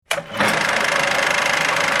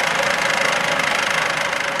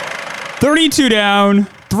32 down,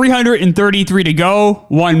 333 to go,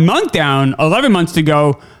 1 month down, 11 months to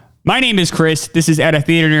go. My name is Chris. This is At a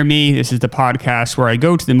Theater Near Me. This is the podcast where I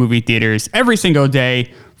go to the movie theaters every single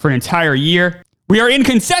day for an entire year. We are in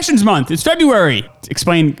Concessions Month. It's February.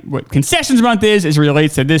 Explain what Concessions Month is as it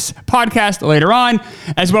relates to this podcast later on,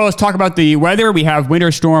 as well as talk about the weather. We have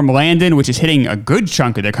Winter Storm Landon, which is hitting a good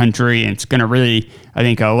chunk of the country, and it's going to really, I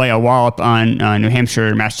think, lay a wallop on New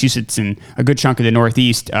Hampshire, Massachusetts, and a good chunk of the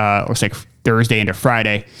Northeast. Looks like Thursday into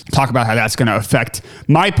Friday. Talk about how that's going to affect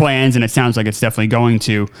my plans, and it sounds like it's definitely going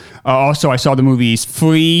to. Also, I saw the movies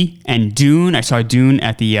Flea and Dune. I saw Dune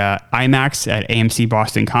at the IMAX at AMC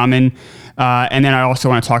Boston Common. And then I also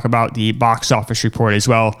want to talk about the box office report as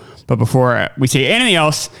well. But before we say anything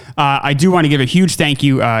else, I do want to give a huge thank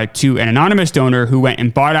you to an anonymous donor who went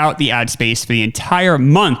and bought out the ad space for the entire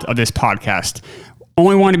month of this podcast.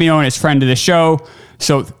 Only wanted to be known as friend of the show.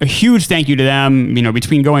 So a huge thank you to them. You know,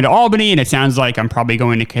 between going to Albany, and it sounds like I'm probably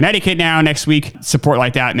going to Connecticut now next week. Support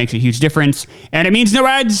like that makes a huge difference. And it means no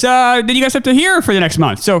ads that you guys have to hear for the next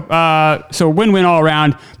month. So win-win all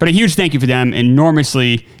around. But a huge thank you for them.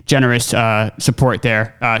 Enormously generous support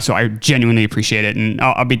there. So I genuinely appreciate it. And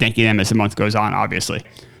I'll be thanking them as the month goes on, obviously.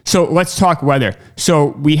 So let's talk weather. So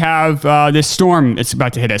we have this storm that's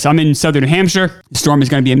about to hit us. I'm in southern New Hampshire. The storm is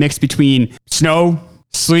going to be a mix between snow,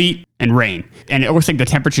 sleet, and rain. And it looks like the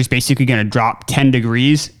temperature is basically going to drop 10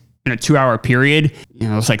 degrees in a 2-hour period. You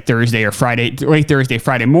know, it's like Thursday or Friday, late Thursday,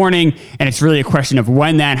 Friday morning. And it's really a question of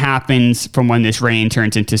when that happens from when this rain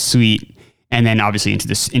turns into sleet and then obviously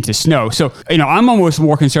into snow. So, you know, I'm almost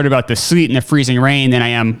more concerned about the sleet and the freezing rain than I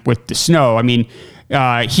am with the snow. I mean,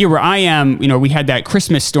 here where I am, you know, we had that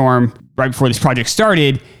Christmas storm right before this project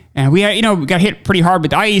started. And we had, you know, we got hit pretty hard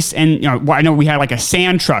with ice, and, you know, I know we had like a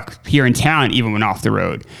sand truck here in town even went off the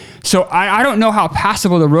road. So I don't know how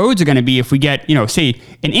passable the roads are going to be if we get, you know, say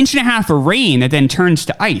 1.5 inches of rain that then turns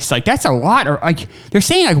to ice. Like, that's a lot. Or like they're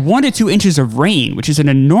saying like 1 to 2 inches of rain, which is an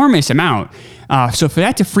enormous amount. So for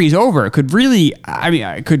that to freeze over, it could really,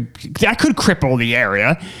 that could cripple the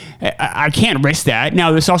area. I can't risk that.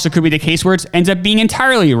 Now, this also could be the case where it ends up being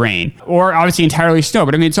entirely rain or obviously entirely snow.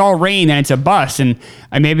 But I mean, it's all rain and it's a bus, and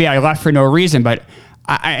maybe I left for no reason, but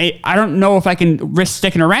I don't know if I can risk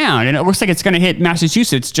sticking around. And it looks like it's going to hit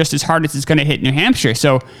Massachusetts just as hard as it's going to hit New Hampshire.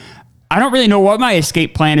 So I don't really know what my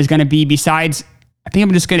escape plan is going to be besides I think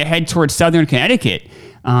I'm just going to head towards southern Connecticut.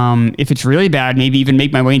 If it's really bad, maybe even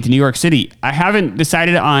make my way into New York City. I haven't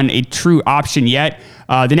decided on a true option yet.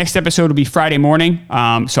 The next episode will be Friday morning.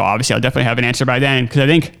 So obviously I'll definitely have an answer by then, because I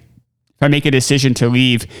think if I make a decision to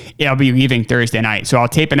leave, I'll be leaving Thursday night. So I'll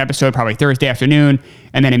tape an episode probably Thursday afternoon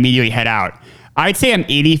and then immediately head out. I'd say I'm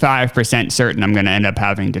 85% certain I'm going to end up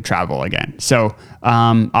having to travel again. So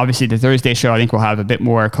obviously the Thursday show, I think we'll have a bit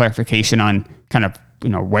more clarification on kind of, you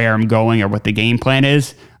know, where I'm going or what the game plan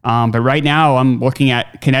is. But right now I'm looking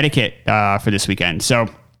at Connecticut for this weekend. So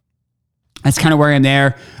that's kind of where I'm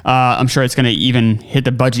there. I'm sure it's going to even hit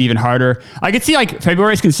the budget even harder. I could see like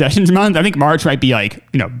February's concessions month. I think March might be like,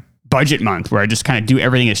 you know, budget month where I just kind of do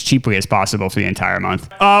everything as cheaply as possible for the entire month.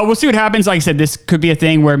 We'll see what happens. Like I said, this could be a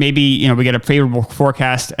thing where maybe, you know, we get a favorable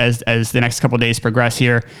forecast as the next couple of days progress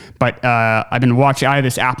here. But I've been watching, I have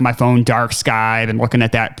this app on my phone, Dark Sky. I've been looking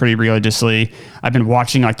at that pretty religiously. I've been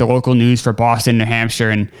watching like the local news for Boston, New Hampshire,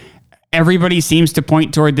 and everybody seems to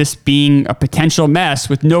point toward this being a potential mess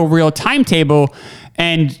with no real timetable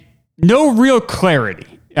and no real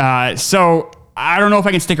clarity. So I don't know if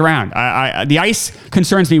I can stick around. The ice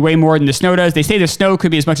concerns me way more than the snow does. They say the snow could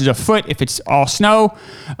be as much as a foot if it's all snow,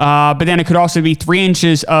 but then it could also be 3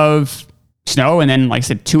 inches of snow and then, like I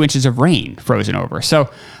said, 2 inches of rain frozen over. So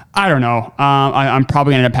I don't know. I'm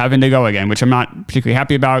probably going to end up having to go again, which I'm not particularly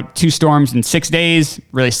happy about. 2 storms in 6 days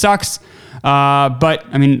really sucks. But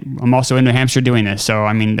I mean, I'm also in New Hampshire doing this, so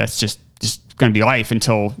I mean that's just going to be life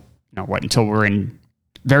until until we're in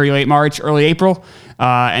very late March, early April,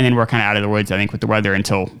 and then we're kind of out of the woods, I think, with the weather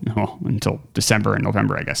until December and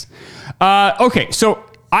November, I guess. Okay, so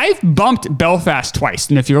I've bumped Belfast twice,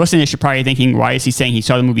 and if you're listening to this, you're probably thinking, why is he saying he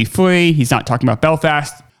saw the movie Flea? He's not talking about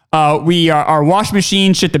Belfast. Our wash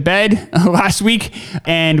machine shit the bed last week,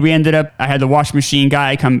 and I had the wash machine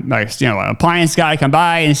guy appliance guy come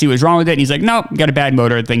by and see what's wrong with it, and he's like, nope, got a bad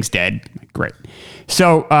motor, the thing's dead. Like, great.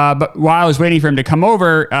 So, but while I was waiting for him to come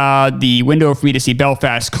over, the window for me to see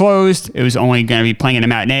Belfast closed. It was only going to be playing in a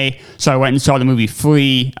matinee. So I went and saw the movie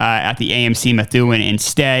Flea at the AMC Methuen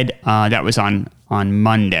instead. That was on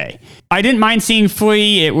Monday. I didn't mind seeing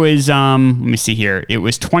Flea. It was, let me see here. It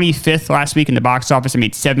was 25th last week in the box office. I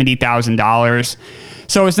made $70,000.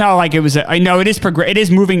 So it's not like it was, I know it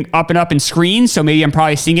is moving up and up in screens. So maybe I'm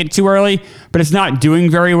probably seeing it too early, but it's not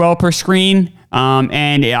doing very well per screen.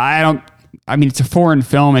 And it's a foreign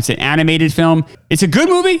film. It's an animated film. It's a good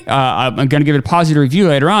movie. I'm going to give it a positive review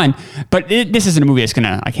later on, but this isn't a movie that's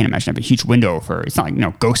I can't imagine, have a huge window for, it's not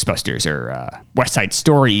like, Ghostbusters or West Side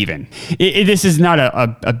Story even. This is not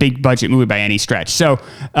a big budget movie by any stretch. So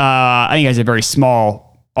I think it has a very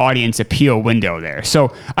small audience appeal window there.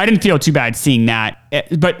 So I didn't feel too bad seeing that.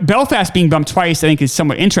 But Belfast being bumped twice, I think is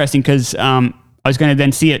somewhat interesting because I was going to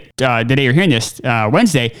then see it the day you're hearing this,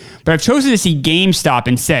 Wednesday, but I've chosen to see GameStop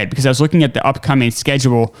instead because I was looking at the upcoming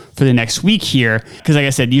schedule for the next week here. Because like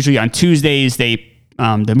I said, usually on Tuesdays, the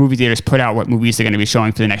movie theaters put out what movies they're going to be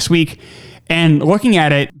showing for the next week. And looking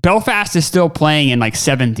at it, Belfast is still playing in like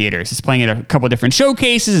 7 theaters. It's playing at a couple different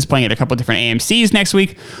showcases. It's playing at a couple different AMCs next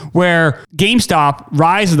week, where GameStop,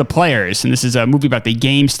 Rise of the Players, and this is a movie about the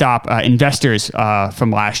GameStop investors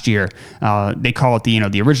from last year. They call it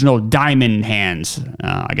the original Diamond Hands.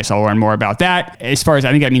 I guess I'll learn more about that. As far as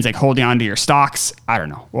I think that means like holding on to your stocks. I don't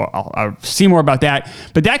know. Well, I'll see more about that.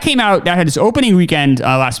 But that came out, that had its opening weekend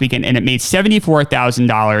last weekend, and it made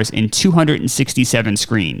 $74,000 in 267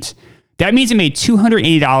 screens. That means it made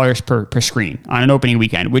 $280 per screen on an opening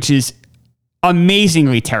weekend, which is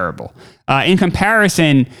amazingly terrible. In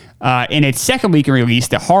comparison, in its second weekend release,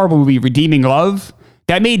 the horrible movie Redeeming Love,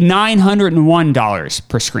 that made $901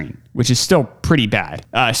 per screen, which is still pretty bad.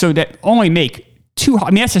 So that only make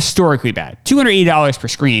that's historically bad. $280 per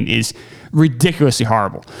screen is ridiculously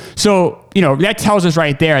horrible. So, that tells us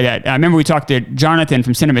right there that, remember we talked to Jonathan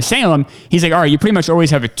from Cinema Salem. He's like, all right, you pretty much always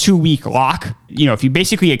have a 2-week lock. If you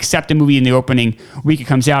basically accept a movie in the opening week it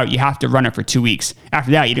comes out, you have to run it for 2 weeks.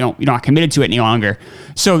 After that, you're not committed to it any longer.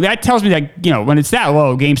 So that tells me that, when it's that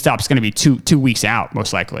low, GameStop's going to be two weeks out,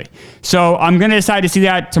 most likely. So I'm going to decide to see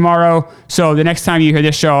that tomorrow. So the next time you hear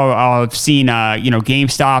this show, I'll have seen,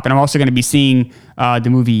 GameStop, and I'm also going to be seeing the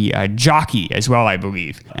movie Jockey as well, I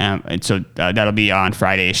believe. And so that'll be on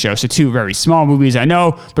Friday's show. So 2 very small movies, I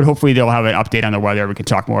know, but hopefully they'll have an update on the weather. We can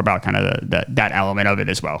talk more about kind of that element of it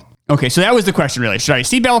as well. Okay, so that was the question, really. Should I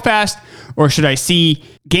see Belfast or should I see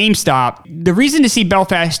GameStop? The reason to see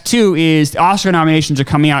Belfast, too, is the Oscar nominations are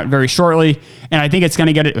coming out very shortly, and I think it's going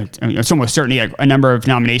to get it's almost certainly a number of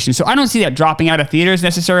nominations. So I don't see that dropping out of theaters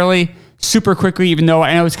necessarily super quickly, even though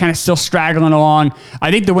I know it's kind of still straggling along.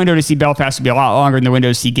 I think the window to see Belfast will be a lot longer than the window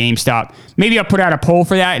to see GameStop. Maybe I'll put out a poll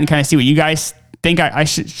for that and kind of see what you guys think I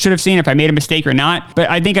should have seen, if I made a mistake or not. But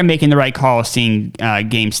I think I'm making the right call seeing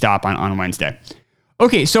GameStop on Wednesday.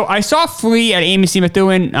 Okay, so I saw Flea at AMC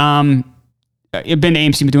Methuen. I've been to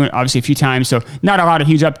AMC Methuen obviously a few times, so not a lot of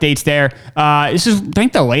huge updates there. This is, I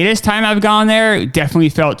think, the latest time I've gone there. It definitely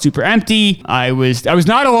felt super empty. I was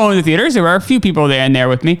not alone in the theaters. There were a few people there in there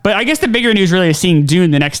with me. But I guess the bigger news really is seeing Dune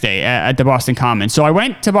the next day at the Boston Commons. So I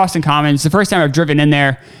went to Boston Commons. The first time I've driven in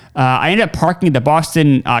there. I ended up parking at the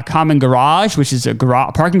Boston Common Garage, which is a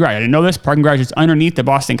parking garage. I didn't know this. Parking garage is underneath the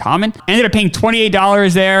Boston Common. I ended up paying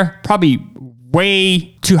 $28 there, probably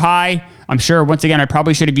way too high. I'm sure, once again, I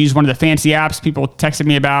probably should have used one of the fancy apps people texted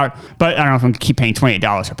me about, but I don't know if I'm going to keep paying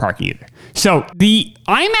 $28 for parking either. So the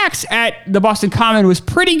IMAX at the Boston Common was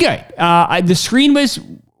pretty good. The screen was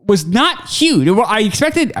not huge. Well, I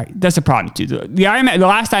expected, that's the problem too. The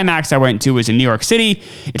last IMAX I went to was in New York City.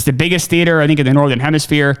 It's the biggest theater, I think, in the Northern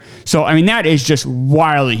Hemisphere. So, that is just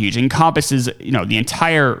wildly huge. It encompasses, the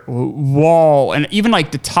entire wall and even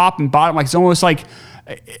like the top and bottom, like it's almost like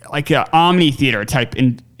an Omni theater type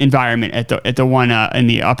environment at the one in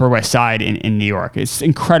the Upper West Side in New York. It's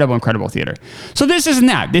incredible theater. So this isn't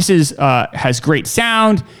that. This is has great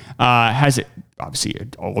sound, has obviously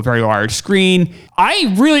a very large screen.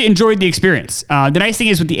 I really enjoyed the experience. The nice thing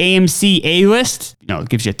is with the AMC A-list, it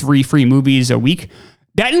gives you 3 free movies a week.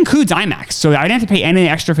 That includes IMAX, so I didn't have to pay anything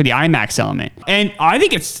extra for the IMAX element. And I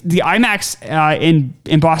think the IMAX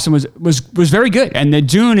in Boston was very good. And the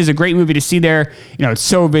Dune is a great movie to see there. It's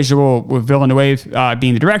so visual with Villeneuve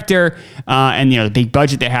being the director, and the big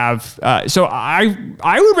budget they have. So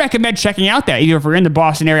I would recommend checking out that. Even if we're in the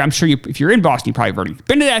Boston area, I'm sure if you're in Boston, you probably have already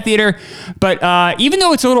been to that theater. But even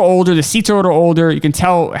though it's a little older, the seats are a little older. You can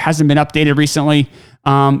tell it hasn't been updated recently.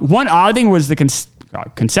 One odd thing was the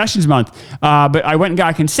concessions month, but I went and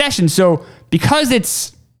got a concession. So because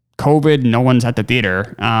it's COVID, no one's at the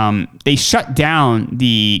theater, they shut down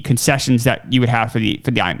the concessions that you would have for the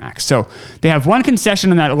IMAX. So they have one concession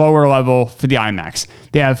on that lower level for the IMAX.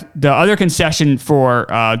 They have the other concession for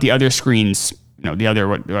the other screens the other,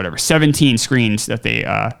 whatever, 17 screens that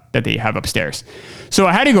they have upstairs. So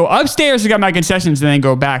I had to go upstairs to get my concessions and then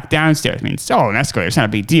go back downstairs. I mean, it's an escalator. It's not a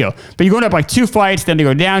big deal. But you're going up like 2 flights, then to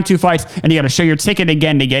go down 2 flights, and you got to show your ticket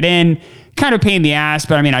again to get in. Kind of pain in the ass,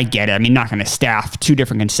 but I mean, I get it. I mean, not going to staff 2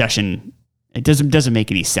 different concession. It doesn't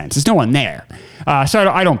make any sense. There's no one there. So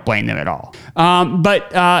I don't blame them at all. But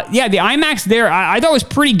the IMAX there, I thought was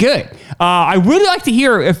pretty good. I would like to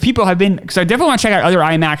hear if people have been, because I definitely want to check out other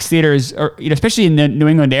IMAX theaters, or, especially in the New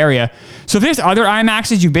England area. So if there's other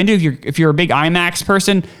IMAXs you've been to, if you're a big IMAX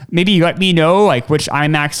person, maybe you let me know like which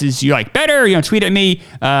IMAXs you like better. Tweet at me.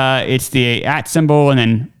 It's the @ symbol and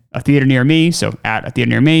then a theater near me, so at a theater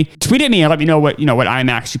near me. Tweet at me and let me know what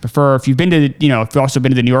IMAX you prefer. If you've been to, if you've also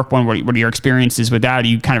been to the New York one, what are your experiences with that? Do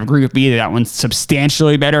you kind of agree with me that one's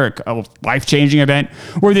substantially better, a life-changing event,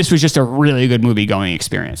 or this was just a really good movie-going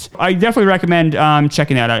experience? I definitely recommend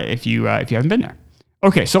checking that out if you haven't been there.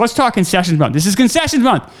 Okay, so let's talk Concessions Month. This is Concessions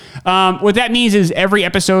Month. What that means is every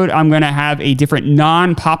episode I'm going to have a different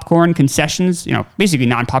non-popcorn concessions, basically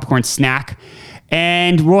non-popcorn snack.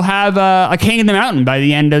 And we'll have a King of the Mountain by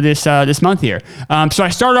the end of this month here. So I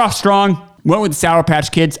started off strong, went with the Sour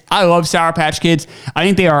Patch Kids. I love Sour Patch Kids. I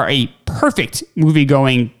think they are a perfect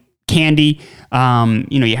movie-going candy.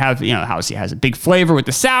 You have, obviously it has a big flavor with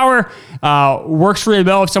the sour. Works really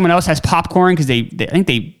well if someone else has popcorn because I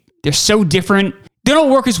think they're so different. They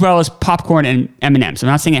don't work as well as popcorn and M&M's. I'm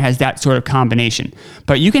not saying it has that sort of combination,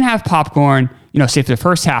 but you can have popcorn, say for the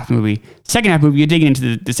first half movie, second half movie, you're digging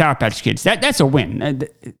into the Sour Patch Kids. That's a win.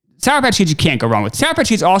 Sour Patch Kids you can't go wrong with. Sour Patch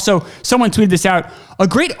Kids also, someone tweeted this out, a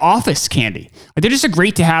great office candy. They're just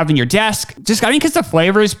great to have in your desk. I think because the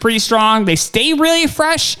flavor is pretty strong. They stay really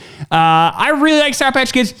fresh. I really like Sour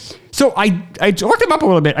Patch Kids. So I looked them up a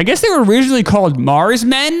little bit. I guess they were originally called Mars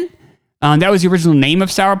Men. That was the original name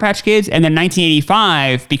of Sour Patch Kids. And then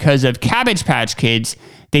 1985, because of Cabbage Patch Kids,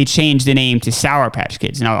 they changed the name to Sour Patch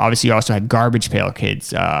Kids. Now, obviously, you also had Garbage Pail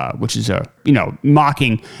Kids, which is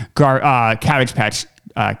mocking Cabbage Patch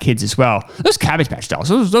Kids as well. Those Cabbage Patch dolls,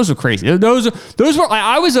 those were crazy. Those were.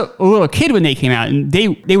 I was a little kid when they came out, and they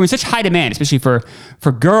were in such high demand, especially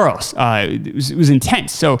for girls. It was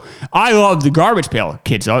intense. So I love the Garbage Pail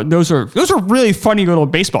Kids. Those were really funny little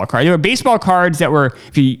baseball cards. They were baseball cards that were,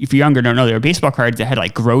 if you're younger, don't know, they were baseball cards that had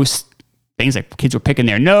like gross things like kids were picking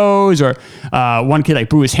their nose, or one kid like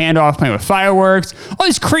blew his hand off playing with fireworks. All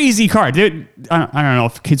these crazy cards. I don't know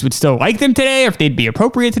if kids would still like them today, or if they'd be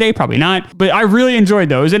appropriate today. Probably not. But I really enjoyed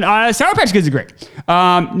those. And Sour Patch Kids are great.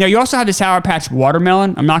 Now, you also have the Sour Patch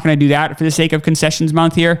Watermelon. I'm not going to do that for the sake of Concessions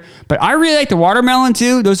Month here. But I really like the watermelon,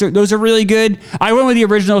 too. Those are really good. I went with the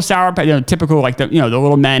original Sour Patch, typical, like the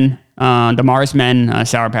little men. The Mars Men,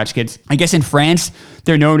 Sour Patch Kids. I guess in France,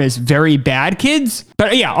 they're known as very bad kids.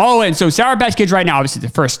 But yeah, all in. So Sour Patch Kids right now, obviously the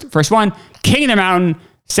first one. King of the Mountain,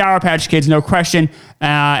 Sour Patch Kids, no question.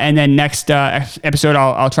 And then next episode,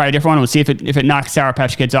 I'll try a different one. We'll see if it knocks Sour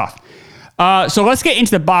Patch Kids off. So let's get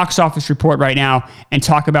into the box office report right now and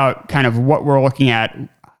talk about kind of what we're looking at.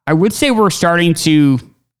 I would say we're starting to,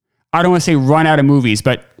 I don't want to say run out of movies,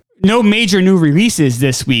 but no major new releases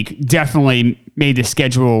this week definitely made the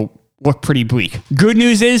schedule look pretty bleak. Good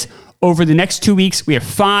news is, over the next 2 weeks, we have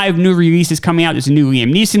 5 new releases coming out. There's a new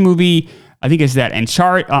Liam Neeson movie. I think it's that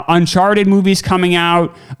Uncharted movies coming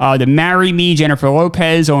out. The Marry Me, Jennifer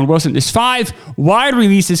Lopez, Owen Wilson. There's 5 wide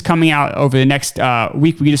releases coming out over the next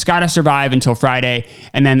week. We just got to survive until Friday,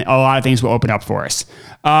 and then a lot of things will open up for us.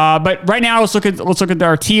 But right now, let's look at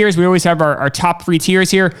our tiers. We always have our top 3 tiers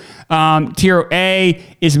here. Tier A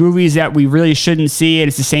is movies that we really shouldn't see, and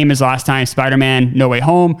it's the same as last time. Spider-Man: No Way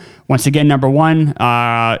Home, once again, number 1.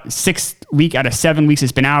 6th week out of 7 weeks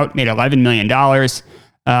it's been out, made $11 million.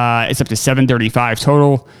 It's up to 735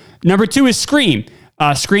 total. Number 2 is Scream.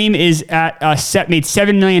 Scream is at made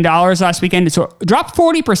 $7 million last weekend, so dropped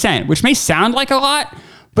 40%, which may sound like a lot,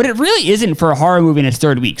 but it really isn't for a horror movie in its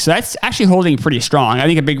 3rd week. So that's actually holding pretty strong. I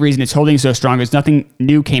think a big reason it's holding so strong is nothing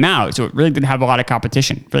new came out, so it really didn't have a lot of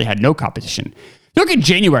competition. It really had no competition. Look at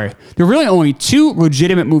January. There were really only 2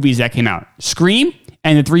 legitimate movies that came out: Scream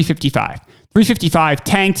and the 355. 355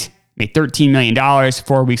 tanked. Made $13 million,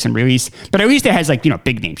 4 weeks in release. But at least it has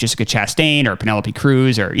big names, Jessica Chastain or Penelope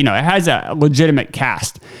Cruz, or, it has a legitimate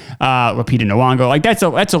cast. Lupita Nyong'o, like that's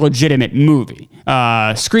a legitimate movie.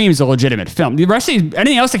 Scream's a legitimate film. The rest of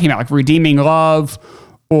anything else that came out, like Redeeming Love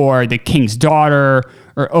or The King's Daughter,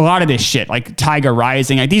 or a lot of this shit, like Tiger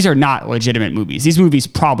Rising, like these are not legitimate movies. These movies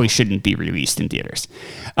probably shouldn't be released in theaters.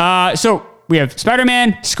 So we have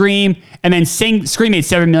Spider-Man, Scream, and then Sing. Scream made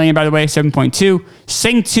 $7 million, by the way, 7.2.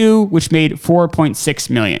 Sing 2, which made $4.6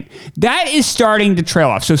 million. That is starting to trail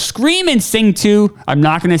off. So Scream and Sing 2, I'm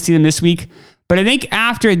not going to see them this week, But I think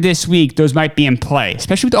after this week, those might be in play,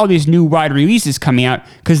 especially with all these new wide releases coming out,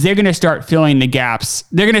 because they're going to start filling the gaps.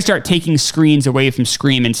 They're going to start taking screens away from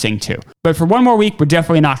Scream and Sing 2. But for one more week, we're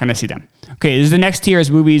definitely not going to see them. Okay, this is the next tier is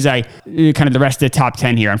movies, kind of the rest of the top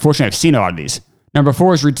 10 here. Unfortunately, I've seen a lot of these. Number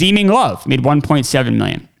 4 is Redeeming Love, made $1.7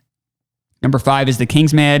 million. Number 5 is The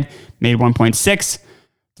Kingsman, made $1.6.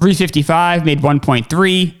 355 made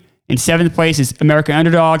 $1.3. In 7th place is American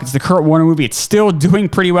Underdog. It's the Kurt Warner movie. It's still doing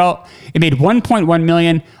pretty well. It made $1.1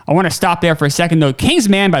 million. I want to stop there for a second, though.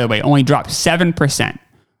 Kingsman, by the way, only dropped 7%.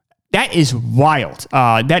 That is wild.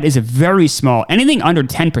 That is a very small. Anything under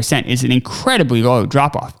 10% is an incredibly low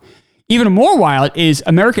drop-off. Even more wild is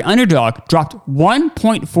American Underdog dropped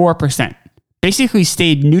 1.4%. Basically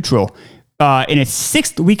stayed neutral in its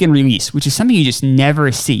 6th weekend release, which is something you just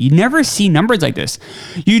never see. You never see numbers like this.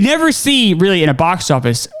 You never see really in a box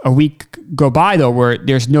office a week go by though where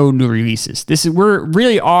there's no new releases. We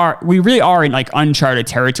really are in like uncharted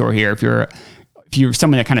territory here. If you're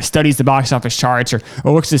someone that kind of studies the box office charts or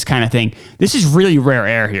looks at this kind of thing, this is really rare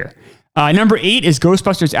air here. Number 8 is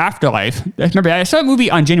Ghostbusters Afterlife. Remember, I saw that movie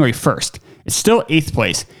on January 1st. It's still 8th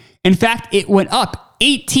place. In fact, it went up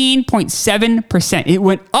 18.7%. It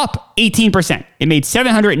went up 18%. It made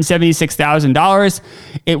 $776,000.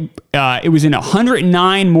 It was in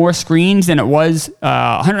 109 more screens than it was,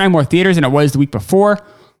 109 more theaters than it was the week before,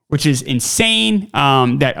 which is insane.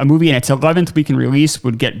 That a movie in its 11th weekend release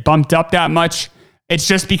would get bumped up that much. It's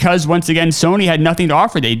just because, once again, Sony had nothing to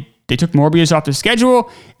offer. They took Morbius off the schedule,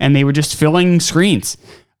 and they were just filling screens.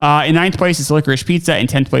 In 9th place is Licorice Pizza. In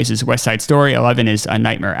 10th place is West Side Story. 11 is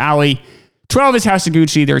Nightmare Alley. 12 is House of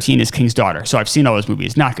Gucci. 13 is King's Daughter. So I've seen all those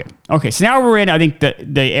movies. Not good. Okay, so now we're in, I think,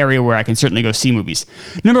 the area where I can certainly go see movies.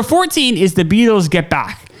 Number 14 is The Beatles Get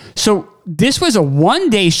Back. So this was a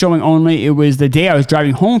one-day showing only. It was the day I was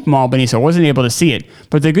driving home from Albany, so I wasn't able to see it.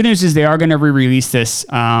 But the good news is they are going to re-release this,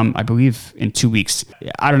 I believe, in 2 weeks.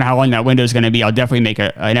 I don't know how long that window is going to be. I'll definitely make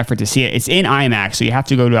an effort to see it. It's in IMAX, so you have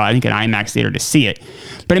to go to, I think, an IMAX theater to see it.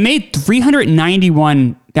 But it made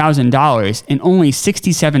 $391,000 in only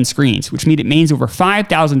 67 screens, which means over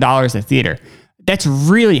 $5,000 a theater. That's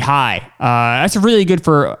really high. That's really good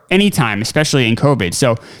for any time, especially in COVID.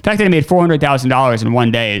 So the fact that it made $400,000 in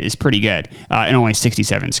one day is pretty good in only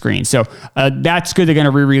 67 screens. So that's good. They're going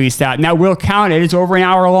to re-release that. Now, we'll count it. It's over an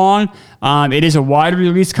hour long. It is a wide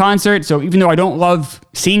release concert. So even though I don't love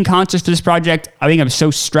seeing concerts for this project, I think I'm so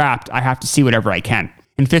strapped, I have to see whatever I can.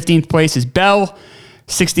 In 15th place is Belle.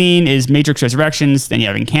 16 is Matrix Resurrections. Then you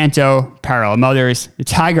have Encanto, Parallel Mothers, The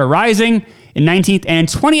Tiger Rising. In 19th and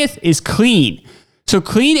 20th is Clean. So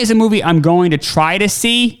Clean is a movie I'm going to try to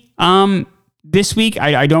see this week.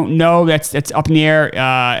 I don't know. That's up in the air.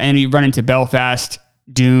 And you run into Belfast,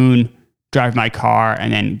 Dune, Drive My Car,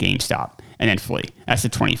 and then GameStop, and then Flea. That's the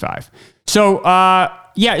 25. So,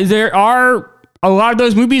 there are a lot of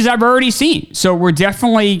those movies I've already seen. So we're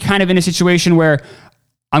definitely kind of in a situation where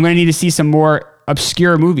I'm going to need to see some more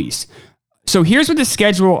obscure movies. So here's what the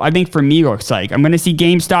schedule, I think, for me looks like. I'm going to see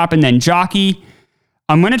GameStop and then Jockey.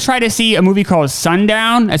 I'm going to try to see a movie called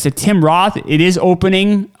Sundown. That's a Tim Roth. It is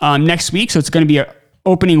opening next week, so it's going to be an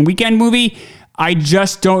opening weekend movie. I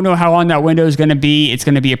just don't know how long that window is going to be. It's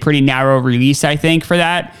going to be a pretty narrow release, I think, for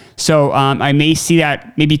that. So I may see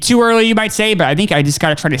that maybe too early, you might say, but I think I just got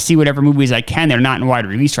to try to see whatever movies I can that are not in wide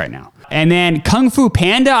release right now. And then Kung Fu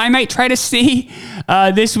Panda, I might try to see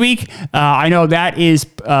this week. I know that is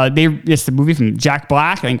it's the movie from Jack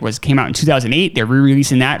Black. I think came out in 2008. They're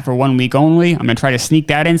re-releasing that for 1 week only. I'm gonna try to sneak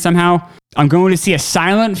that in somehow. I'm going to see a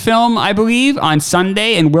silent film, I believe, on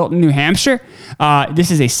Sunday in Wilton, New Hampshire.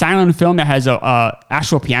 This is a silent film that has a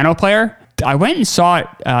actual piano player. I went and saw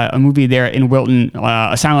a movie there in Wilton,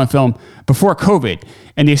 a silent film, before COVID,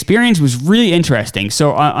 and the experience was really interesting.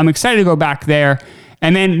 So I'm excited to go back there.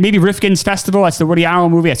 And then maybe Rifkin's Festival. That's the Woody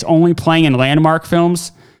Allen movie. That's only playing in Landmark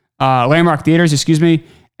theaters, excuse me.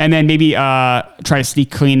 And then maybe try to sneak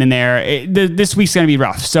Clean in there. This week's going to be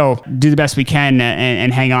rough. So do the best we can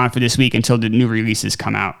and hang on for this week until the new releases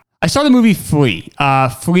come out. I saw the movie Flea.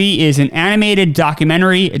 Flea is an animated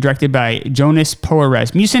documentary directed by Jonas Poe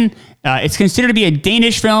Rasmussen. It's considered to be a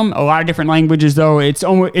Danish film, a lot of different languages though. It's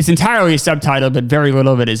entirely subtitled, but very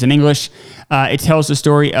little of it is in English. It tells the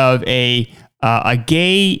story of a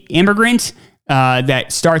gay immigrant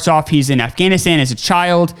that starts off, he's in Afghanistan as a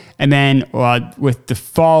child, and then with the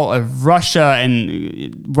fall of Russia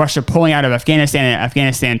and Russia pulling out of Afghanistan and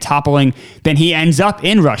Afghanistan toppling, then he ends up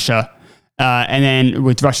in Russia And then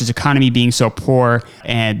with Russia's economy being so poor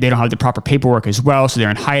and they don't have the proper paperwork as well, so they're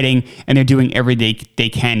in hiding and they're doing everything they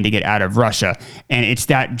can to get out of Russia. And it's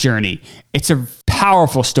that journey. It's a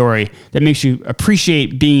powerful story that makes you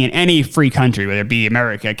appreciate being in any free country, whether it be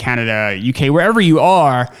America, Canada, UK, wherever you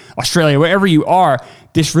are, Australia, wherever you are.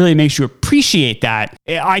 This really makes you appreciate that.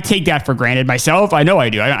 I take that for granted myself. I know I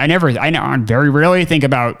do. I very rarely think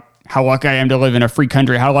about how lucky I am to live in a free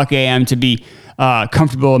country, how lucky I am to be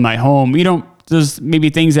comfortable in my home. There's maybe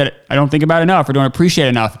things that I don't think about enough or don't appreciate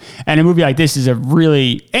enough. And a movie like this is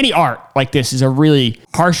any art like this is a really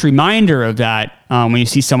harsh reminder of that when you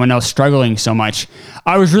see someone else struggling so much.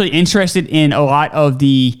 I was really interested in a lot of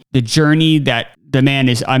the journey that the man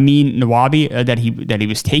is Amin Nawabi that he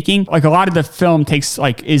was taking. Like a lot of the film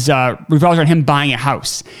revolves around him buying a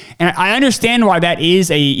house. And I understand why that is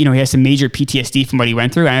he has some major PTSD from what he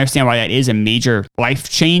went through. I understand why that is a major life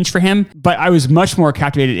change for him, but I was much more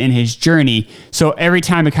captivated in his journey. So every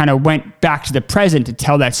time it kind of went back to the present to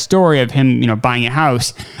tell that story of him, buying a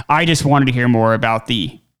house, I just wanted to hear more about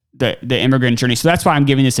the immigrant journey. So that's why I'm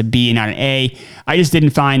giving this a B and not an A. I just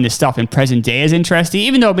didn't find the stuff in present day as interesting,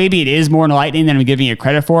 even though maybe it is more enlightening than I'm giving it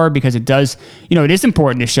credit for, because it does, it is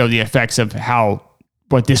important to show the effects of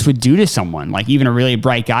what this would do to someone, like even a really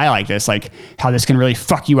bright guy like this, like how this can really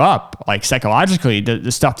fuck you up, like psychologically,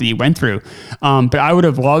 the stuff that he went through. But I would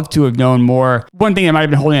have loved to have known more. One thing that might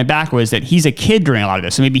have been holding it back was that he's a kid during a lot of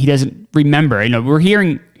this. So maybe he doesn't remember, we're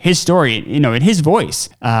hearing his story, in his voice.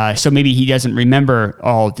 So maybe he doesn't remember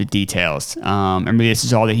all the details. And maybe this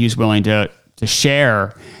is all that he was willing to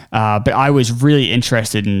share. But I was really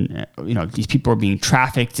interested in, these people are being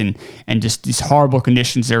trafficked and just these horrible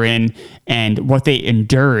conditions they're in, and what they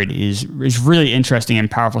endured is really interesting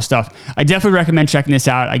and powerful stuff. I definitely recommend checking this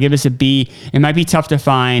out. I give this a B. It might be tough to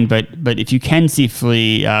find, but if you can see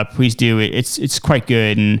Flea, please do. It's quite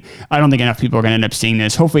good, and I don't think enough people are going to end up seeing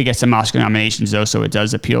this. Hopefully it gets some Oscar nominations though, so it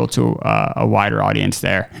does appeal to a wider audience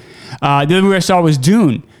there. The other movie I saw was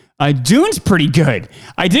Dune. Dune's pretty good.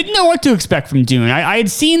 I didn't know what to expect from Dune. I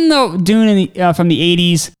had seen Dune from the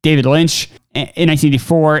 80s, David Lynch, in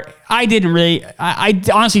 1984. I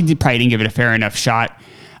honestly probably didn't give it a fair enough shot.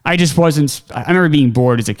 I just wasn't, I remember being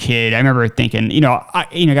bored as a kid. I remember thinking, I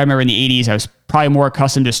remember in the 80s, I was probably more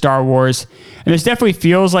accustomed to Star Wars. And this definitely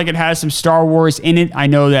feels like it has some Star Wars in it. I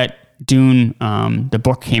know that Dune, the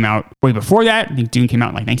book came out way before that. I think Dune came out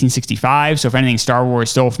in 1965. So if anything, Star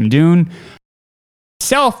Wars stole from Dune.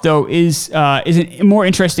 Itself, though, is a more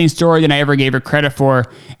interesting story than I ever gave her credit for.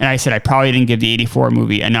 And I said I probably didn't give the 84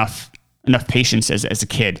 movie enough patience as a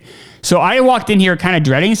kid. So I walked in here kind of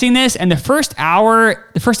dreading seeing this, and the first act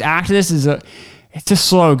of this it's a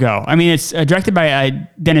slow go. I mean, it's directed by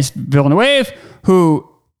Denis Villeneuve, who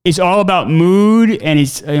is all about mood, and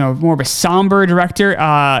he's more of a somber director.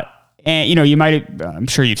 And I'm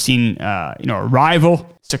sure you've seen Arrival,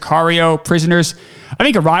 Sicario, Prisoners. I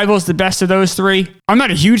think Arrival is the best of those three. I'm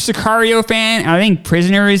not a huge Sicario fan. I think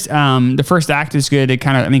Prisoners, the first act is good. It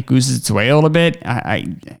kind of, I think, oozes its way a little bit. I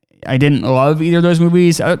didn't love either of those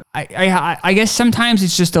movies. I guess sometimes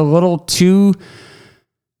it's just a little too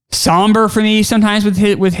somber for me sometimes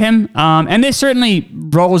with him. And this certainly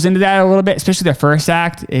rolls into that a little bit, especially the first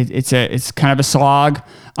act. It's kind of a slog.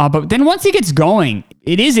 But then once he gets going,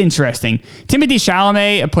 it is interesting. Timothée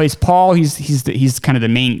Chalamet plays Paul. He's kind of the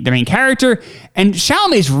main character, and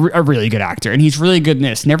Chalamet's a really good actor, and he's really good in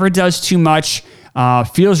this. Never does too much.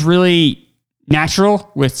 Feels really natural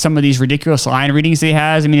with some of these ridiculous line readings that he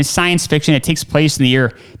has. I mean, it's science fiction. It takes place in the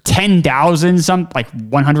year 10,000,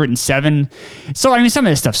 107. So I mean, some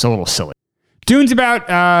of this stuff's a little silly. Dune's about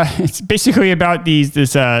it's basically about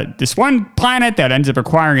this one planet that ends up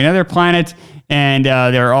acquiring another planet. And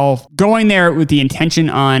they're all going there with the intention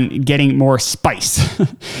on getting more spice.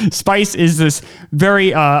 Spice is this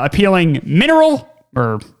very appealing mineral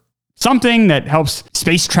or something that helps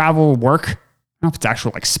space travel work. I don't know if it's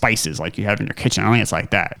actual spices like you have in your kitchen. I don't think it's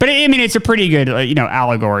like that. But I mean, it's a pretty good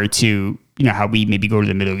allegory to how we maybe go to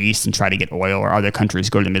the Middle East and try to get oil, or other countries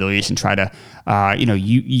go to the Middle East and try to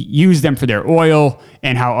use them for their oil,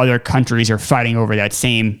 and how other countries are fighting over that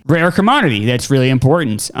same rare commodity that's really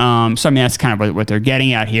important. So I mean, that's kind of what they're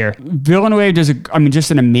getting at here. Villeneuve does just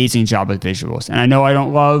an amazing job with visuals. And I know I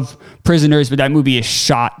don't love Prisoners, but that movie is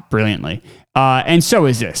shot brilliantly. And so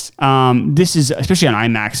is this. This is, especially on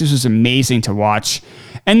IMAX, this was amazing to watch.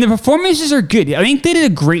 And the performances are good. I think they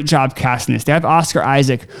did a great job casting this. They have Oscar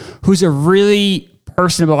Isaac, who's a really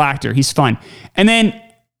personable actor. He's fun. And then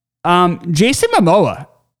Jason Momoa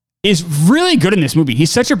is really good in this movie.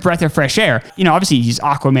 He's such a breath of fresh air. You know, obviously he's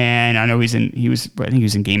Aquaman. I know I think he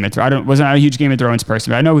was in Game of Thrones. Wasn't a huge Game of Thrones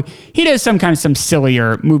person, but I know he does some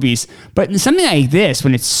sillier movies. But in something like this,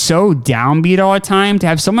 when it's so downbeat all the time, to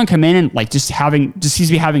have someone come in and like just seems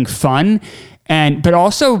to be having fun, but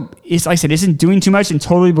also is, like I said, isn't doing too much and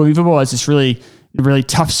totally believable as this really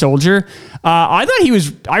tough soldier. I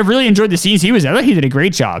really enjoyed the scenes he was in. I thought he did a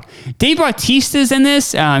great job. Dave Bautista's in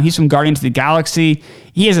this. He's from Guardians of the Galaxy.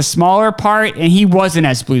 He has a smaller part, and he wasn't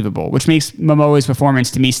as believable, which makes Momoa's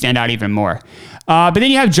performance to me stand out even more. But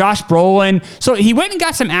then you have Josh Brolin. So he went and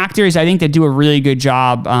got some actors, I think, that do a really good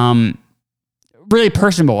job. Really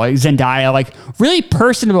personable, like Zendaya, like really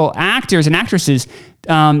personable actors and actresses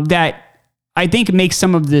that I think makes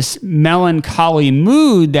some of this melancholy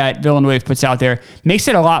mood that Villeneuve puts out there, makes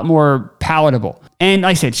it a lot more palatable. And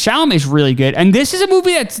like I said, Chalamet is really good. And this is a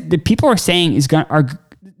movie that people are saying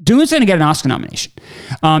Dune's going to get an Oscar nomination.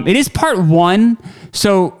 It is part one,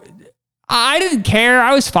 so I didn't care.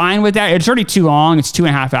 I was fine with that. It's already too long. It's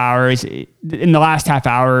 2.5 hours. In the last half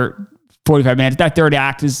hour, 45 minutes, that third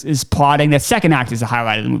act is plotting. That second act is the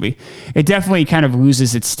highlight of the movie. It definitely kind of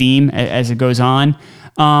loses its steam as it goes on.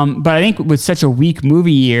 But I think with such a weak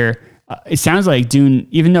movie year, it sounds like Dune,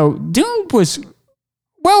 even though Dune was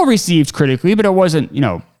well received critically, but it wasn't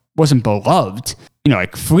beloved. You know,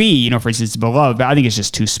 like Flea, for instance, beloved, but I think it's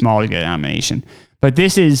just too small to get a nomination. But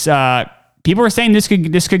this is, people are saying this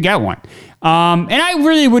could get one. And I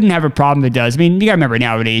really wouldn't have a problem if it does. I mean, you gotta remember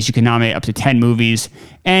nowadays you can nominate up to 10 movies,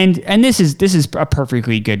 and this is a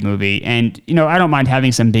perfectly good movie. And, I don't mind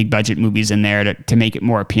having some big budget movies in there to make it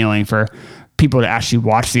more appealing for people to actually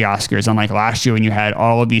watch the Oscars, unlike last year when you had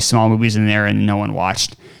all of these small movies in there and no one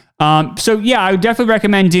watched. So yeah, I would definitely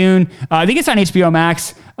recommend Dune. I think it's on HBO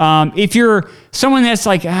Max. If you're someone that's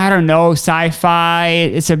like, I don't know, sci-fi,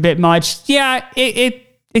 it's a bit much. Yeah,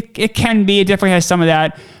 it can be. It definitely has some of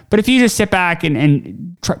that. But if you just sit back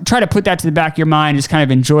and try to put that to the back of your mind, just kind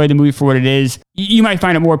of enjoy the movie for what it is, you might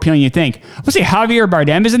find it more appealing than you think. Let's say Javier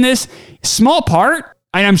Bardem is in this. Small part.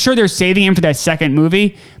 And I'm sure they're saving him for that second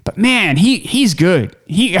movie, but man, he's good.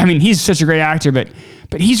 He's such a great actor, but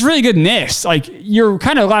he's really good in this. Like, you're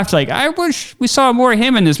kind of left like, I wish we saw more of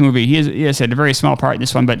him in this movie. He has had a very small part in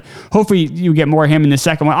this one, but hopefully you get more of him in the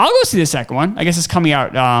second one. I'll go see the second one. I guess it's coming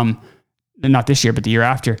out, not this year, but the year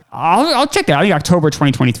after. I'll check that. I think October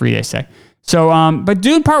 2023, they say. So, but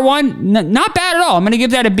Dune Part 1, not bad at all. I'm going to give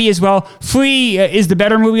that a B as well. Flea is the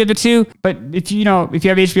better movie of the two. But if you have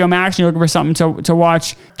HBO Max and you're looking for something to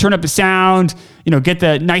watch, turn up the sound, get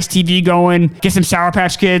the nice TV going, get some Sour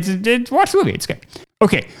Patch Kids, watch the movie. It's good.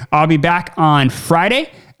 Okay, I'll be back on Friday.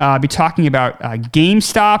 I'll be talking about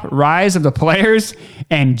GameStop, Rise of the Players,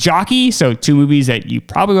 and Jockey. So 2 movies that you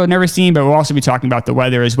probably will have never seen, but we'll also be talking about the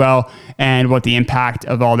weather as well and what the impact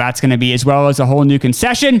of all that's going to be, as well as a whole new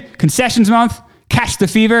Concessions month. Catch the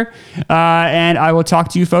fever. And I will talk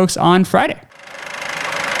to you folks on Friday.